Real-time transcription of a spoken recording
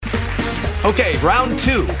Okay, round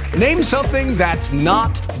two. Name something that's not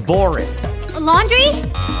boring. A laundry?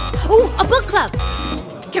 Ooh, a book club.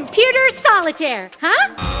 Computer solitaire,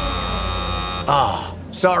 huh? Ah,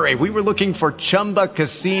 oh, sorry, we were looking for Chumba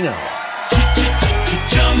Casino.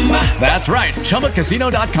 That's right,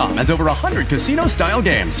 ChumbaCasino.com has over 100 casino-style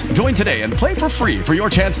games. Join today and play for free for your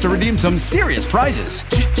chance to redeem some serious prizes.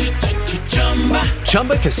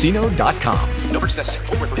 ChumbaCasino.com. No purchase necessary.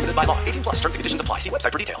 Void where prohibited by law. 18 plus. Terms and conditions apply. See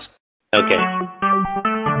website for details. Okay.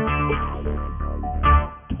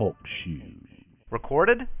 Talk shoes.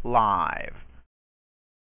 Recorded live.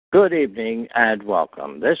 Good evening and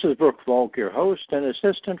welcome. This is Brooke Volk, your host and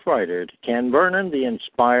assistant writer to Ken Vernon, the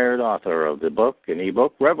inspired author of the book and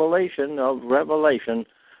ebook Revelation of Revelation,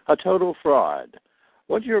 A Total Fraud.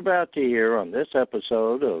 What you're about to hear on this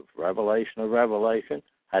episode of Revelation of Revelation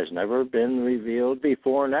has never been revealed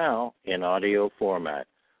before now in audio format.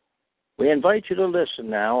 We invite you to listen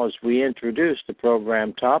now as we introduce the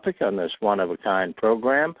program topic on this one-of-a-kind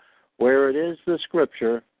program, where it is the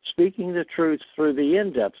Scripture speaking the truth through the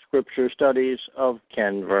in-depth Scripture studies of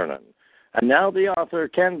Ken Vernon. And now the author,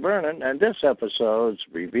 Ken Vernon, and this episode's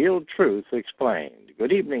Revealed Truth Explained.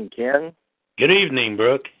 Good evening, Ken. Good evening,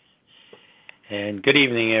 Brooke. And good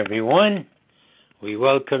evening, everyone. We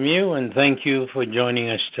welcome you and thank you for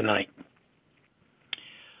joining us tonight.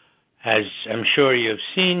 As I'm sure you've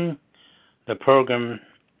seen, the program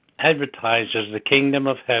advertises the kingdom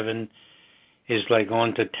of heaven is like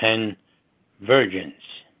unto 10 virgins.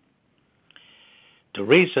 The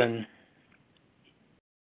reason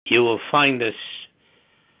you will find this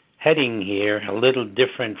heading here a little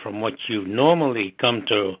different from what you normally come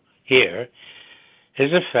to hear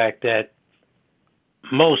is the fact that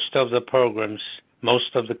most of the programs,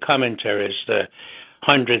 most of the commentaries, the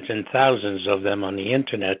hundreds and thousands of them on the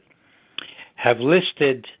internet, have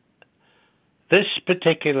listed this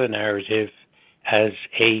particular narrative as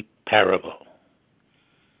a parable.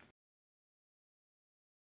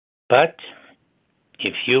 But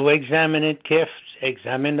if you examine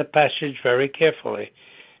the passage very carefully,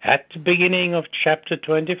 at the beginning of chapter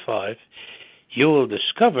 25, you will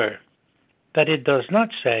discover that it does not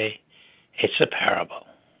say it's a parable.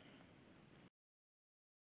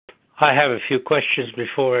 I have a few questions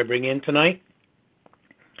before I bring in tonight.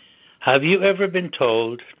 Have you ever been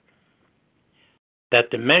told that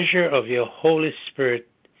the measure of your Holy Spirit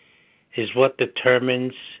is what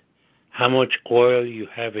determines how much oil you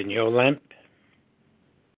have in your lamp?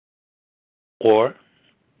 Or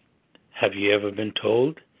have you ever been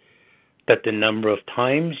told that the number of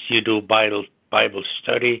times you do Bible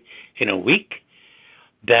study in a week,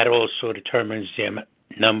 that also determines the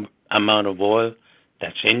amount of oil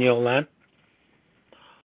that's in your lamp?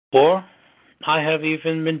 Or I have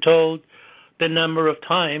even been told the number of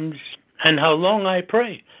times and how long I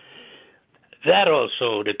pray. That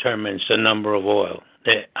also determines the number of oil,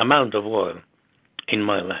 the amount of oil in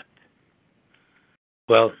my lamp.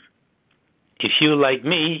 Well, if you, like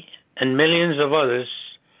me and millions of others,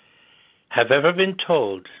 have ever been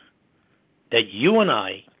told that you and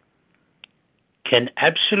I can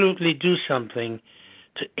absolutely do something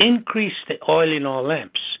to increase the oil in our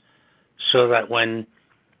lamps so that when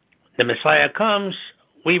the Messiah comes,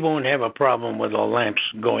 we won't have a problem with our lamps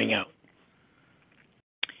going out.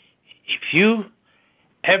 If you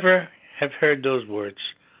ever have heard those words,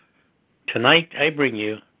 tonight I bring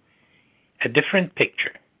you a different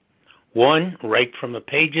picture, one right from the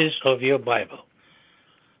pages of your Bible.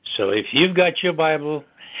 So if you've got your Bible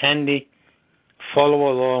handy,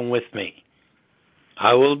 follow along with me.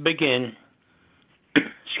 I will begin,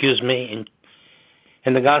 in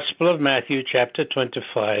the Gospel of Matthew, chapter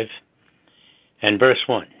 25, and verse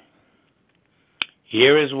 1.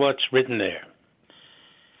 Here is what's written there.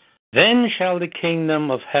 Then shall the kingdom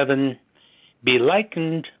of heaven be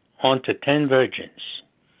likened unto 10 virgins,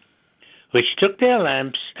 which took their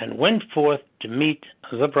lamps and went forth to meet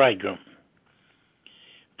the bridegroom.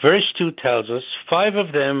 Verse 2 tells us 5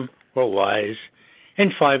 of them were wise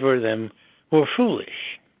and 5 of them were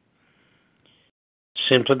foolish,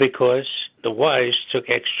 simply because the wise took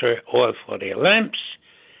extra oil for their lamps,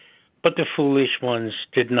 but the foolish ones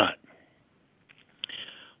did not.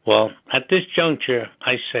 Well, at this juncture,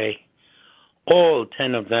 I say, all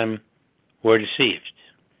 10 of them were deceived.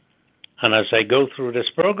 And as I go through this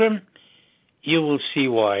program, you will see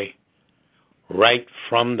why right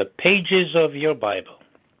from the pages of your Bible.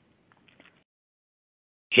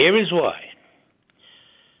 Here is why.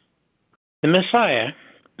 The Messiah,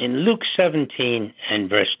 in Luke 17 and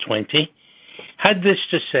verse 20, had this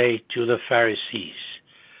to say to the Pharisees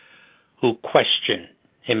who questioned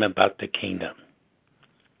him about the kingdom.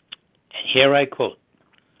 And here I quote,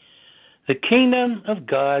 The kingdom of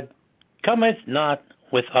God cometh not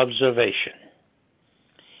with observation.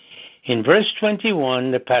 In verse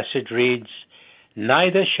 21, the passage reads,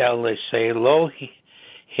 Neither shall they say, Lo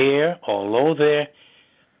here or lo there,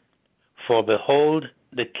 for behold,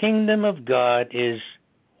 the kingdom of God is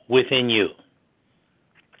within you.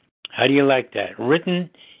 How do you like that? Written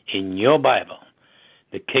in your Bible.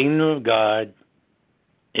 The kingdom of God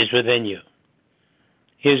is within you.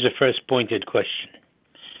 Here's the first pointed question.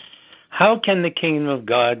 How can the kingdom of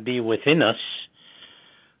God be within us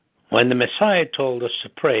when the Messiah told us to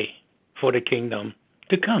pray for the kingdom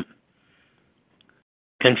to come?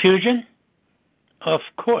 Confusion? Of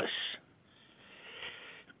course.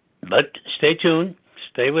 But stay tuned,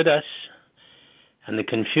 stay with us, and the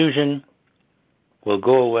confusion will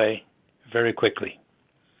go away very quickly.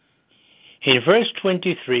 In verse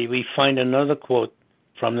 23, we find another quote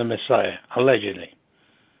from the Messiah, allegedly.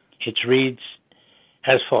 It reads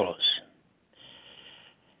as follows.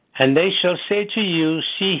 And they shall say to you,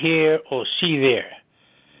 See here or see there.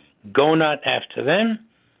 Go not after them.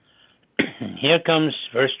 Here comes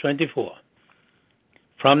verse 24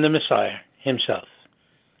 from the Messiah himself.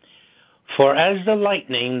 For as the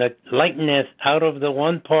lightning that lighteneth out of the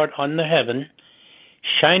one part under heaven,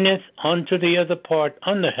 shineth unto the other part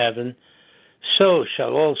under heaven, so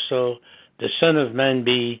shall also the Son of Man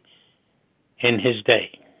be in his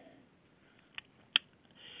day.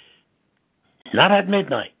 Not at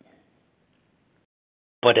midnight,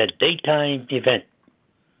 but a daytime event.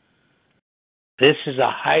 This is a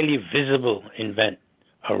highly visible event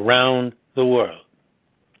around the world.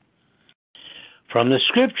 From the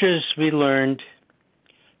scriptures we learned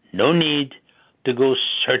no need to go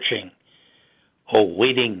searching or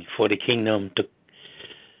waiting for the kingdom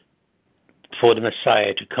for the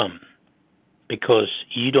Messiah to come, because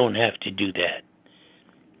you don't have to do that.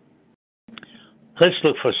 Let's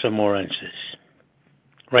look for some more answers.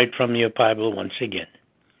 Right from your Bible once again.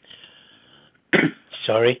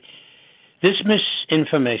 This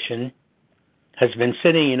misinformation has been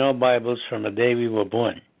sitting in our Bibles from the day we were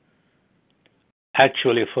born.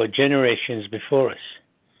 Actually, for generations before us.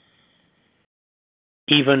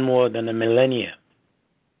 Even more than a millennia.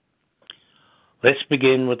 Let's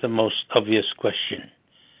begin with the most obvious question.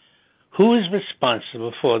 Who is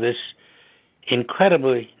responsible for this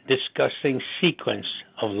incredibly disgusting sequence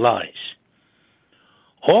of lies?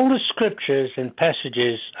 All the scriptures and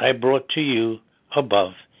passages I brought to you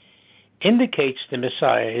above indicates the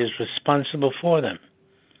Messiah is responsible for them.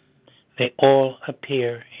 They all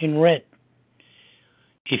appear in red.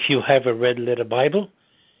 If you have a red-letter Bible,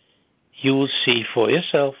 you will see for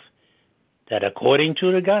yourself that according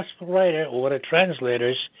to the gospel writer or the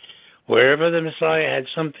translators, wherever the Messiah had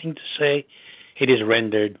something to say, it is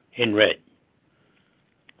rendered in red.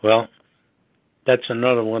 Well, that's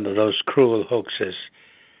another one of those cruel hoaxes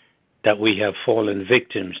that we have fallen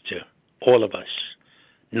victims to, all of us,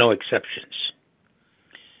 no exceptions.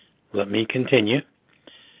 Let me continue.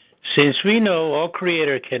 Since we know our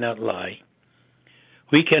Creator cannot lie,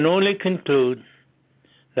 we can only conclude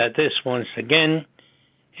that this, once again,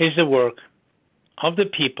 is the work of the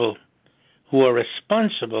people who are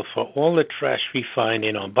responsible for all the trash we find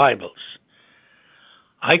in our Bibles.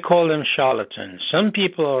 I call them charlatans. Some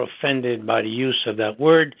people are offended by the use of that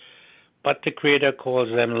word, but the Creator calls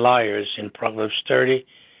them liars in Proverbs 30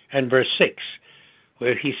 and verse 6,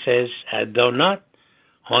 where he says, Add thou not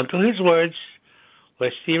unto his words,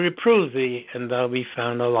 lest he reprove thee, and thou be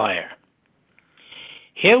found a liar.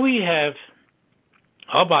 Here we have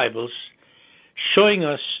our Bibles showing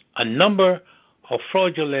us a number of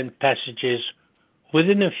fraudulent passages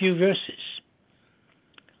within a few verses.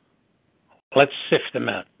 Let's sift them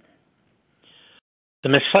out. The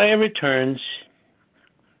Messiah returns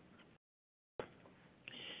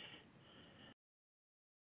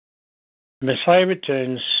with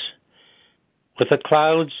the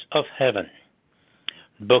clouds of heaven.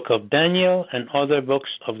 The book of Daniel and other books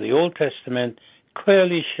of the Old Testament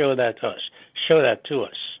clearly show that to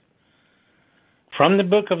us. From the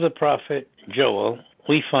book of the prophet Joel,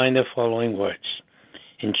 we find the following words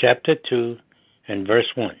in chapter 2 and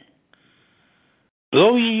verse 1.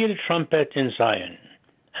 Blow ye the trumpet in Zion,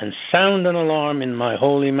 and sound an alarm in my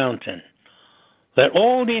holy mountain. Let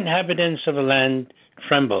all the inhabitants of the land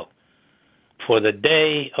tremble, for the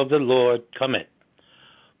day of the Lord cometh,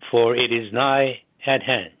 for it is nigh at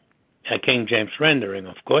hand. A King James rendering,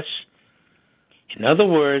 of course. In other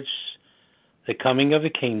words, the coming of the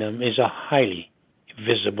kingdom is a highly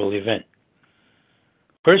visible event.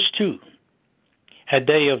 Verse 2, a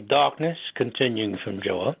day of darkness, continuing from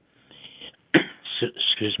Joel,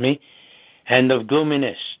 and of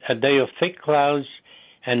gloominess, a day of thick clouds,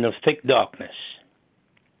 and of thick darkness.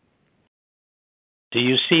 Do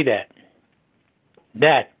you see that?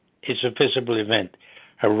 That is a visible event.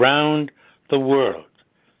 Around the world,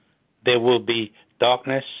 there will be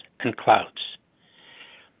darkness and clouds.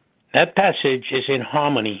 That passage is in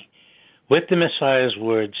harmony with the Messiah's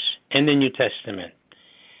words in the New Testament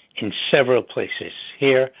in several places.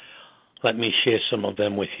 Here, let me share some of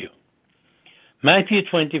them with you. Matthew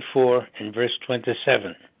 24 and verse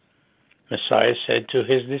 27, Messiah said to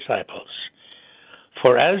his disciples,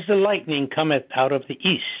 "For as the lightning cometh out of the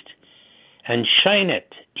east, and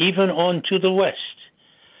shineth even unto the west,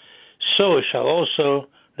 so shall also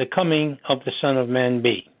the coming of the Son of Man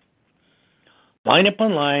be." Line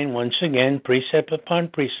upon line, once again, precept upon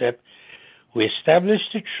precept, we establish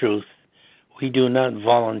the truth. We do not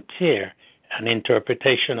volunteer an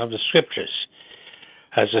interpretation of the Scriptures,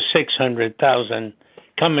 as the 600,000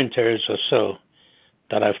 commentaries or so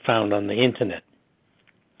that I've found on the Internet,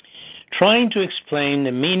 trying to explain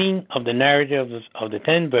the meaning of the narrative of the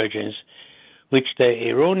 10 virgins, which they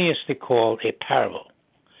erroneously call a parable.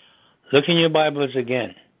 Look in your Bibles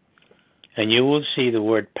again, and you will see the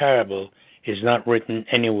word parable is not written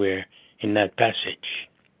anywhere in that passage.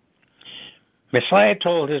 Messiah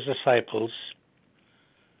told his disciples,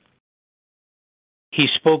 he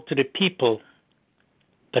spoke to the people,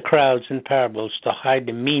 the crowds, in parables to hide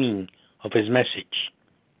the meaning of his message,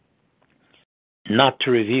 not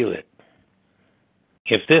to reveal it.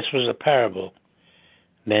 If this was a parable,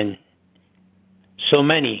 then so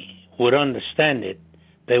many would understand it,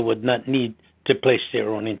 they would not need to place their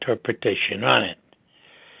own interpretation on it.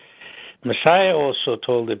 Messiah also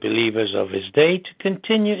told the believers of his day to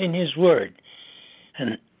continue in his word.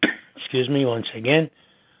 And, excuse me once again,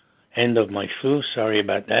 end of my flu, sorry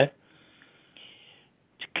about that.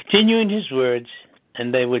 To continue in his words,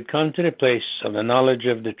 and they would come to the place of the knowledge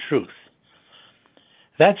of the truth.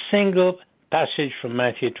 That single passage from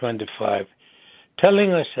Matthew 25,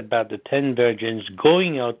 telling us about the 10 virgins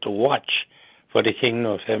going out to watch for the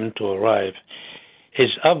kingdom of heaven to arrive,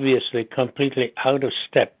 is obviously completely out of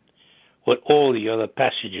step with all the other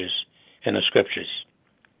passages in the Scriptures.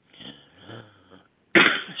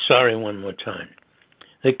 Sorry, one more time.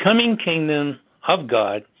 The coming kingdom of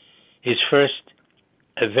God is first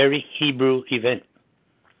a very Hebrew event,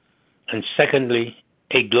 and secondly,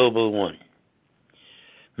 a global one.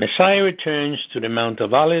 Messiah returns to the Mount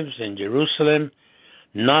of Olives in Jerusalem,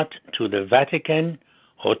 not to the Vatican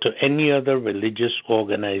or to any other religious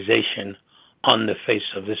organization on the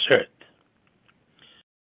face of this earth.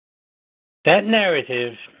 That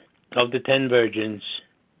narrative of the 10 virgins,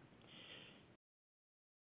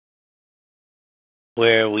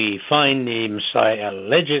 where we find the Messiah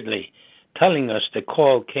allegedly telling us the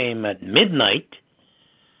call came at midnight,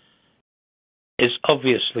 is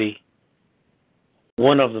obviously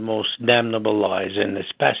one of the most damnable lies in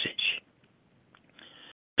this passage,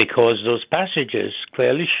 because those passages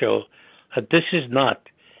clearly show that this is not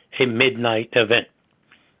a midnight event.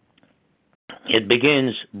 It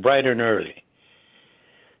begins bright and early.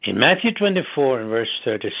 In Matthew 24 and verse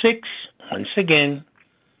 36, once again,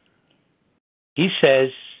 he says,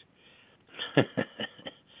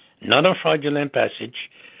 not a fraudulent passage,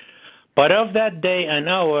 "But of that day and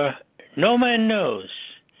hour no man knows,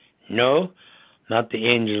 no, not the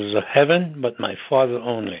angels of heaven, but my Father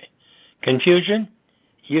only." Confusion?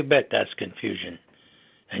 You bet that's confusion.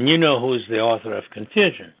 And you know who is the author of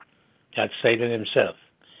confusion. That's Satan himself.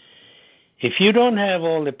 If you don't have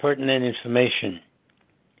all the pertinent information,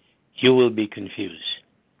 you will be confused.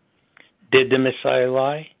 Did the Messiah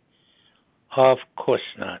lie? Of course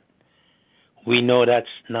not. We know that's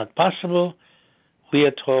not possible. We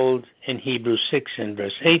are told in Hebrews 6 and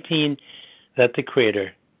verse 18 that the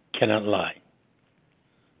Creator cannot lie.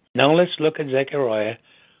 Now let's look at Zechariah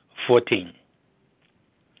 14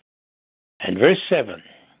 and verse 7.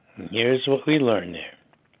 And here's what we learn there.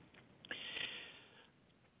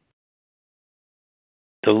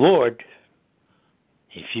 The Lord,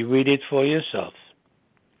 if you read it for yourself,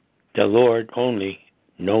 the Lord only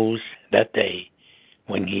knows that day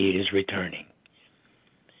when he is returning.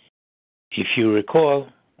 If you recall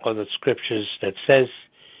other scriptures that says,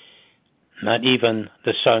 not even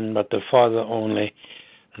the Son, but the Father only,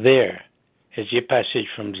 there is your passage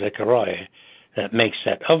from Zechariah that makes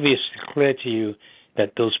that obviously clear to you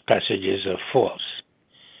that those passages are false.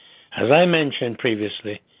 As I mentioned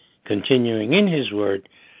previously, continuing in his word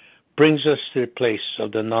brings us to the place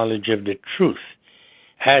of the knowledge of the truth,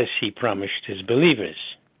 as he promised his believers.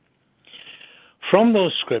 From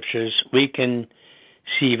those scriptures, we can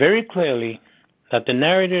see very clearly that the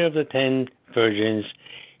narrative of the 10 virgins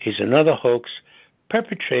is another hoax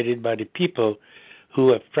perpetrated by the people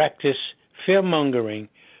who have practiced fear-mongering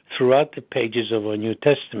throughout the pages of our New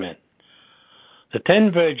Testament. The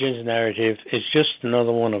 10 virgins narrative is just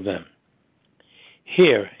another one of them.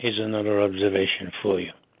 Here is another observation for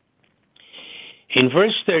you. In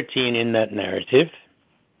verse 13 in that narrative,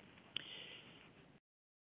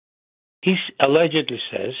 he allegedly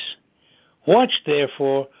says, "Watch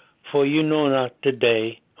therefore, for you know not the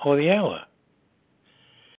day or the hour."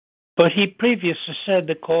 But he previously said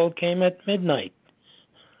the call came at midnight.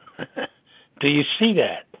 Do you see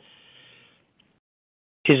that?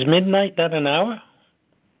 Is midnight not an hour?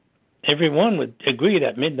 Everyone would agree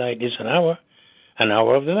that midnight is an hour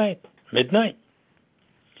of the night, midnight.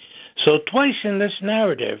 So twice in this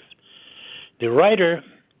narrative, the writer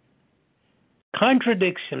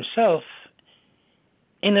contradicts himself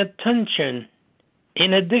in addition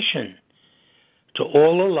to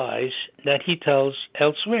all the lies that he tells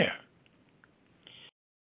elsewhere.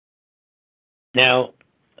 Now,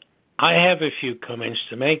 I have a few comments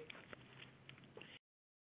to make.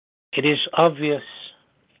 It is obvious,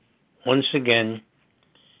 once again,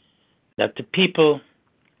 that the people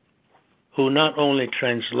who not only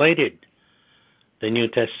translated the New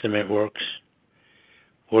Testament works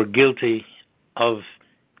were guilty of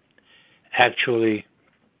actually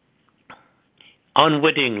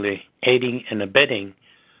unwittingly aiding and abetting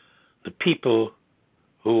the people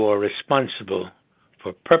who are responsible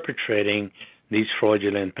for perpetrating these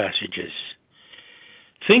fraudulent passages.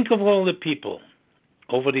 Think of all the people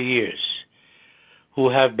over the years who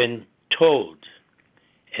have been told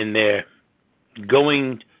in their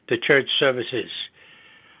going to church services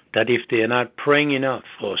that if they are not praying enough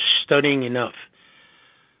or studying enough,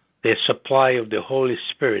 their supply of the Holy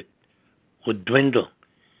Spirit would dwindle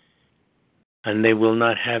and they will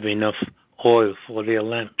not have enough oil for their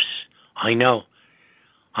lamps. I know.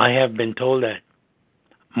 I have been told that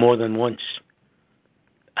more than once.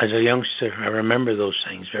 As a youngster, I remember those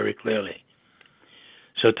things very clearly.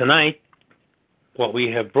 So tonight, what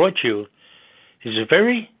we have brought you is a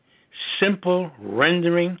very simple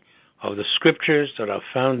rendering of the scriptures that are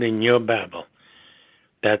found in your Bible,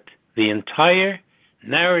 that the entire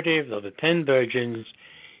narrative of the 10 virgins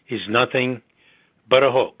is nothing but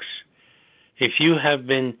a hoax. If you have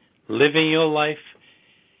been living your life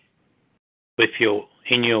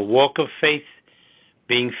in your walk of faith,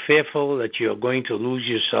 being fearful that you're going to lose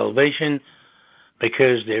your salvation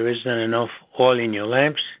because there isn't enough oil in your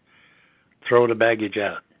lamps, throw the baggage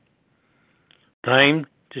out. Time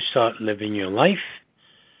to start living your life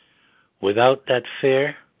without that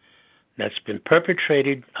fear that's been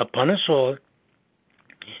perpetrated upon us all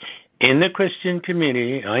in the Christian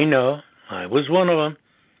community. I know, I was one of them.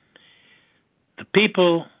 The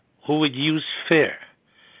people who would use fear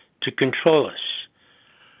to control us,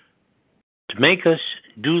 to make us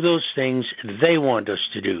do those things they want us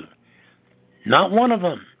to do. Not one of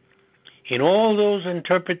them, in all those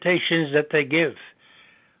interpretations that they give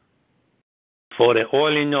for the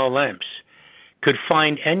oil in your lamps, could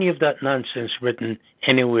find any of that nonsense written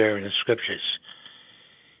anywhere in the Scriptures.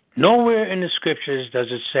 Nowhere in the Scriptures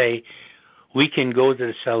does it say we can go to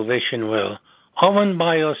the salvation well of and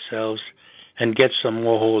by ourselves and get some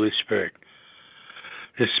more Holy Spirit.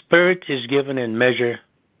 The Spirit is given in measure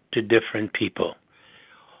to different people.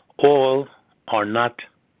 All are not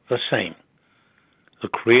the same. The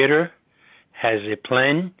Creator has a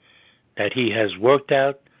plan that He has worked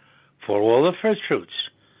out for all the first fruits,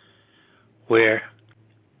 where,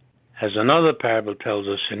 as another parable tells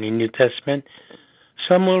us in the New Testament,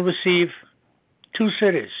 some will receive 2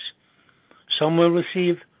 cities, some will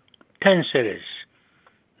receive 10 cities,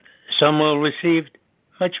 some will receive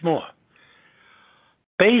much more,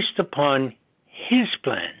 based upon His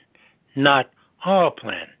plan, not our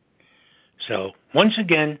plan. So, once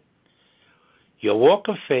again, your walk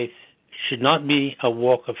of faith should not be a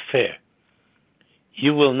walk of fear.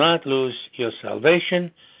 You will not lose your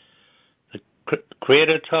salvation. The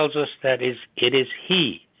Creator tells us that it is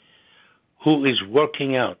He who is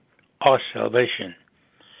working out our salvation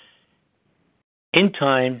in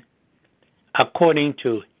time according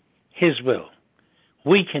to His will.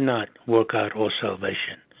 We cannot work out our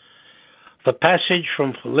salvation. The passage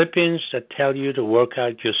from Philippians that tell you to work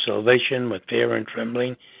out your salvation with fear and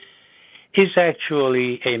trembling is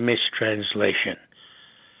actually a mistranslation.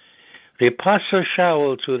 The Apostle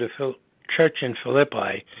Shaul to the church in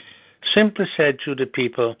Philippi simply said to the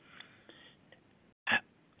people,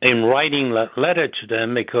 in writing a letter to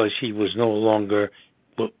them because he was no longer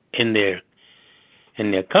in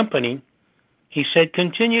their company, he said,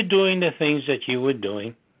 continue doing the things that you were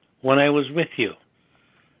doing when I was with you.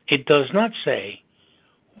 It does not say,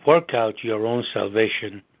 work out your own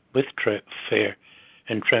salvation with fear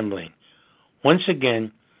and trembling. Once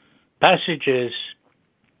again, passages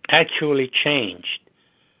actually changed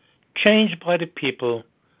by the people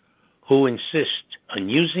who insist on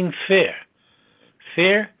using fear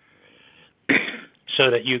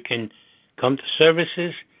so that you can come to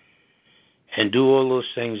services and do all those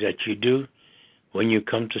things that you do when you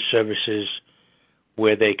come to services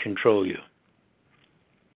where they control you.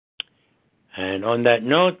 And on that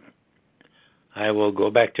note, I will go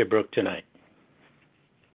back to Brooke tonight.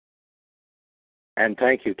 And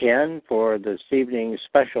thank you, Ken, for this evening's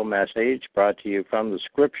special message brought to you from the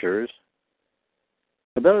Scriptures.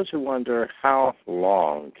 For those who wonder how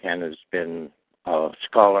long Ken has been a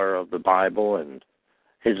scholar of the Bible and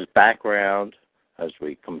his background, as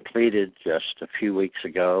we completed just a few weeks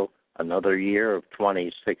ago, another year of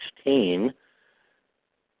 2016,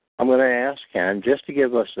 I'm going to ask Ken just to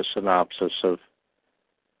give us a synopsis of,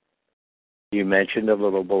 you mentioned a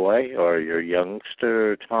little boy or your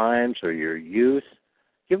youngster times or your youth.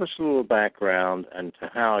 Give us a little background and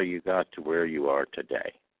to how you got to where you are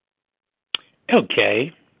today.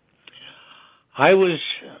 Okay. I was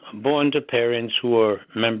born to parents who were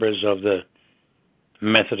members of the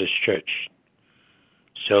Methodist Church.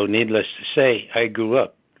 So needless to say, I grew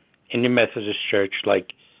up in the Methodist Church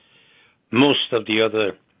like most of the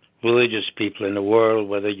other religious people in the world,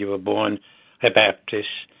 whether you were born a Baptist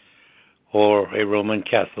or a Roman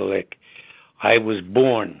Catholic. I was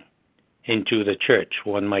born into the church,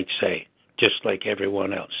 one might say, just like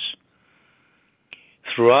everyone else.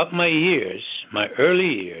 Throughout my years, my early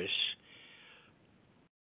years,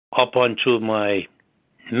 up until my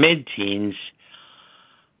mid-teens,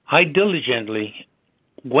 I diligently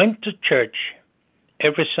went to church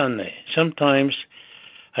every Sunday. Sometimes,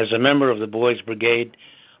 as a member of the Boys Brigade,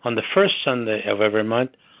 on the first Sunday of every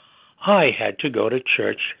month, I had to go to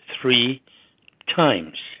church 3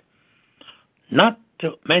 times. Not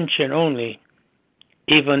to mention only,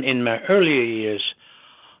 even in my earlier years,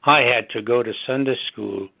 I had to go to Sunday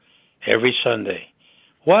school every Sunday,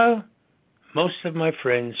 while most of my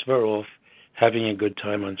friends were off having a good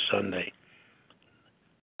time on Sunday.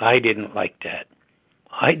 I didn't like that.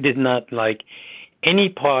 I did not like any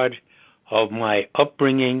part of my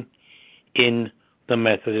upbringing in the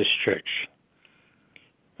Methodist Church.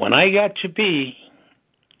 When I got to be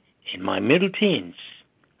in my middle teens,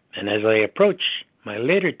 and as I approached my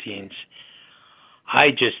later teens, I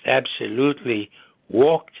just absolutely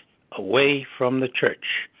walked away from the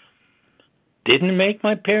church. Didn't make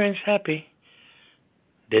my parents happy.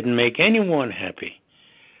 Didn't make anyone happy.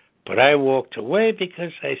 But I walked away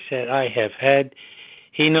because I said, I have had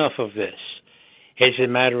enough of this. As a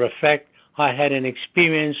matter of fact, I had an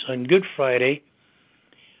experience on Good Friday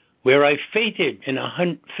where I fainted in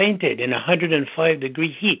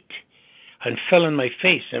 105-degree heat and fell on my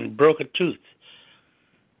face and broke a tooth.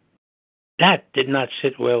 That did not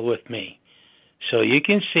sit well with me. So you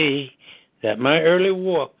can see that my early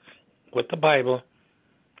walk with the Bible,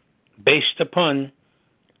 based upon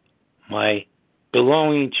my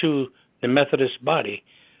belonging to the Methodist body,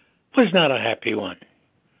 was not a happy one.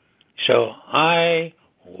 So I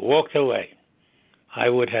walked away. I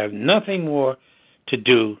would have nothing more to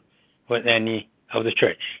do with any of the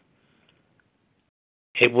church.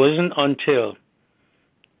 It wasn't until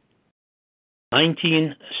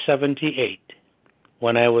 1978,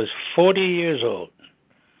 when I was 40 years old,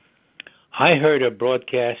 I heard a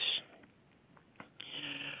broadcast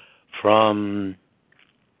from,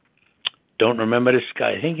 don't remember this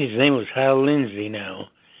guy, I think his name was Hal Lindsey now,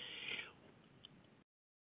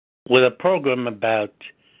 with a program about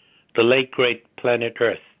the late great planet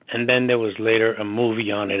Earth. And then there was later a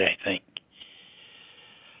movie on it, I think.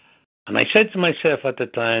 And I said to myself at the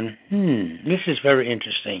time, this is very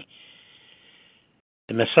interesting.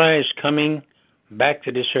 The Messiah is coming back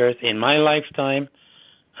to this earth in my lifetime,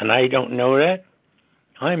 and I don't know that.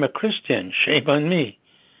 I'm a Christian. Shame on me.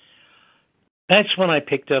 That's when I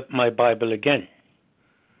picked up my Bible again.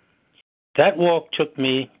 That walk took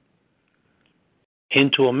me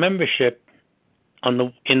into a membership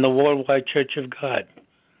in the Worldwide Church of God,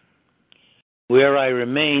 where I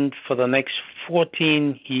remained for the next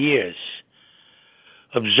 14 years,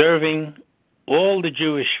 observing all the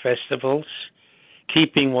Jewish festivals,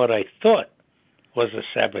 keeping what I thought was a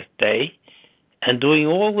Sabbath day, and doing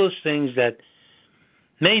all those things that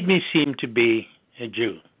made me seem to be a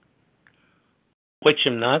Jew, which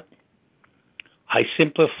I'm not. I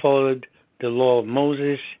simply followed the law of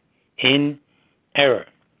Moses in error.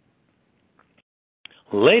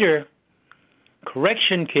 Later,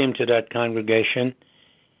 correction came to that congregation,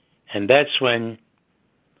 and that's when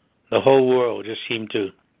the whole world just seemed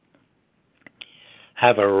to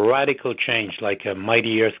have a radical change like a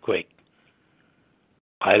mighty earthquake.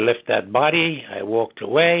 I left that body, I walked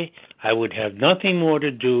away, I would have nothing more to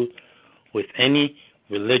do with any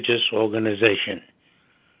religious organization.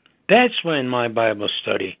 That's when my Bible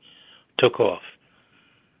study took off.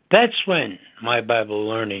 That's when my Bible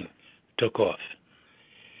learning took off.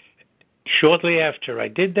 Shortly after I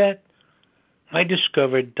did that, I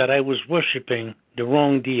discovered that I was worshiping the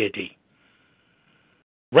wrong deity.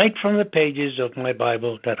 Right from the pages of my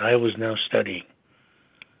Bible that I was now studying,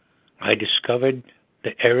 I discovered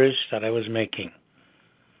the errors that I was making.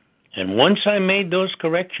 And once I made those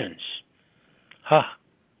corrections,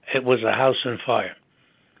 it was a house on fire.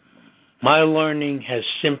 My learning has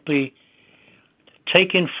simply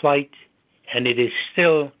taken flight, and it is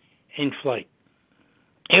still in flight.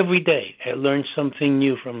 Every day I learn something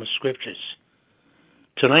new from the scriptures.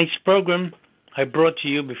 Tonight's program I brought to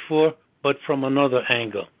you before, but from another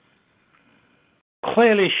angle.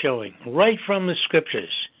 Clearly showing, right from the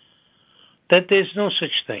scriptures, that there's no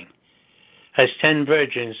such thing as 10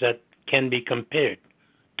 virgins that can be compared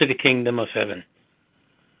to the kingdom of heaven.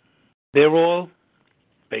 They're all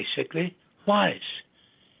basically lies.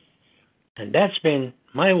 And that's been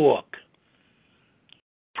my walk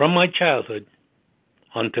from my childhood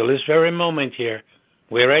until this very moment here,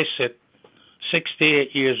 where I sit,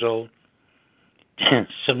 68 years old,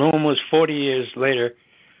 so almost 40 years later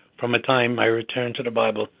from the time I returned to the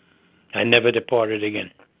Bible. I never departed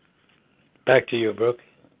again. Back to you, Brooke.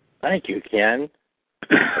 Thank you, Ken.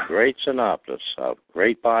 A great synopsis, a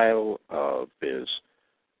great bio of his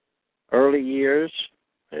early years,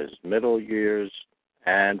 his middle years,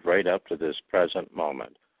 and right up to this present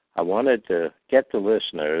moment. I wanted to get the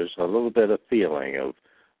listeners a little bit of feeling of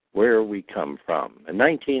where we come from. In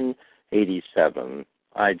 1987,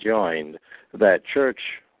 I joined that church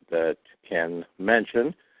that Ken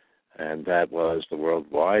mentioned, and that was the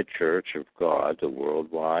Worldwide Church of God, the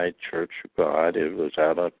Worldwide Church of God. It was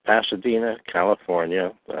out of Pasadena,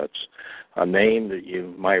 California. That's a name that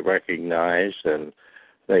you might recognize, and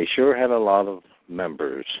they sure had a lot of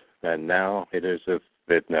members, and now it is as if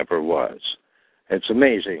it never was. It's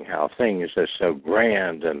amazing how things that are so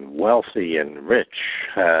grand and wealthy and rich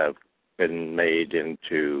have been made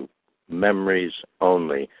into memories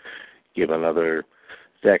only. Give another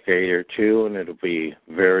decade or two, and it'll be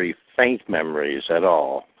very faint memories at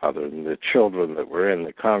all. Other than the children that were in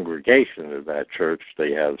the congregation of that church,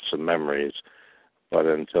 they have some memories. But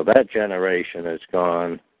until that generation is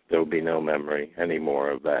gone, there'll be no memory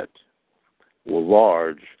anymore of that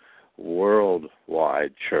large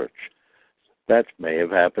worldwide church. That may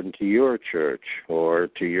have happened to your church or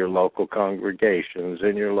to your local congregations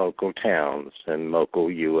in your local towns and local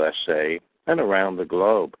USA and around the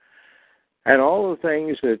globe. And all the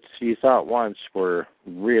things that you thought once were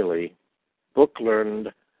really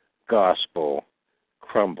book-learned gospel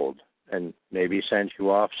crumbled and maybe sent you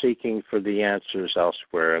off seeking for the answers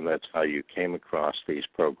elsewhere, and that's how you came across these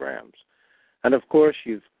programs. And, of course,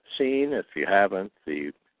 you've seen, if you haven't,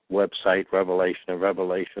 the website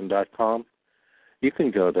revelationofrevelation.com. You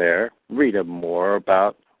can go there, read more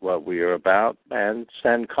about what we are about, and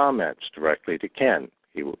send comments directly to Ken.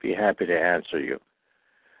 He will be happy to answer you.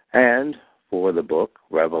 And for the book,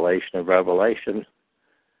 Revelation of Revelation,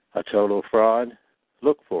 A Total Fraud,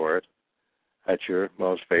 look for it at your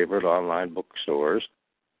most favorite online bookstores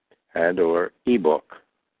and or ebook.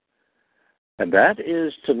 And that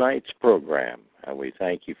is tonight's program. And we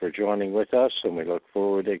thank you for joining with us, and we look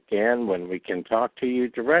forward again when we can talk to you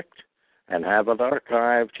direct and have it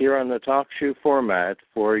archived here on the talk show format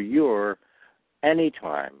for your any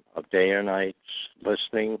time of day or night's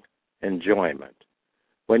listening enjoyment.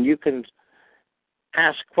 When you can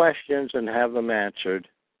ask questions and have them answered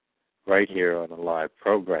right here on a live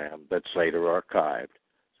program that's later archived.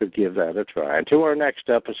 So give that a try. Until our next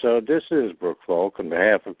episode, this is Brooke Folk on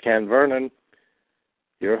behalf of Ken Vernon,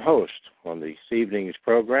 your host on this evening's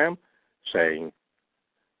program, saying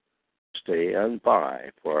stay on by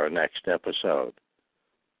for our next episode.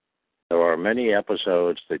 There are many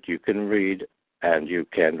episodes that you can read and you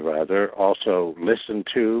can rather also listen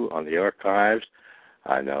to on the archives.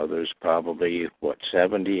 I know there's probably,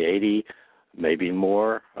 70, 80, maybe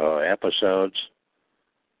more episodes.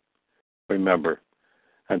 Remember,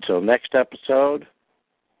 until next episode,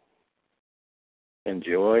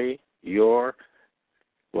 enjoy your,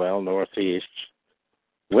 Northeast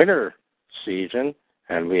winter season,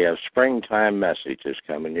 and we have springtime messages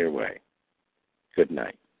coming your way. Good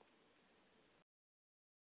night.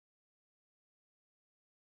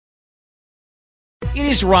 It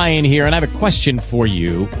is Ryan here, and I have a question for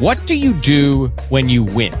you. What do you do when you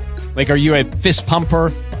win? Like, are you a fist pumper,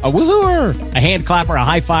 a woohooer, a hand clapper, a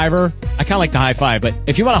high fiver? I kind of like the high five, but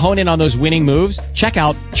if you want to hone in on those winning moves, check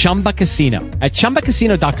out Chumba Casino. At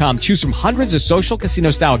ChumbaCasino.com, choose from hundreds of social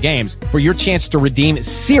casino-style games for your chance to redeem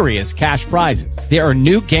serious cash prizes. There are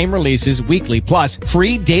new game releases weekly, plus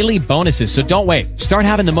free daily bonuses. So don't wait. Start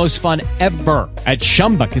having the most fun ever at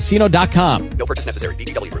ChumbaCasino.com. No purchase necessary.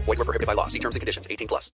 VGW Group. Void where prohibited by law. See terms and conditions. 18+.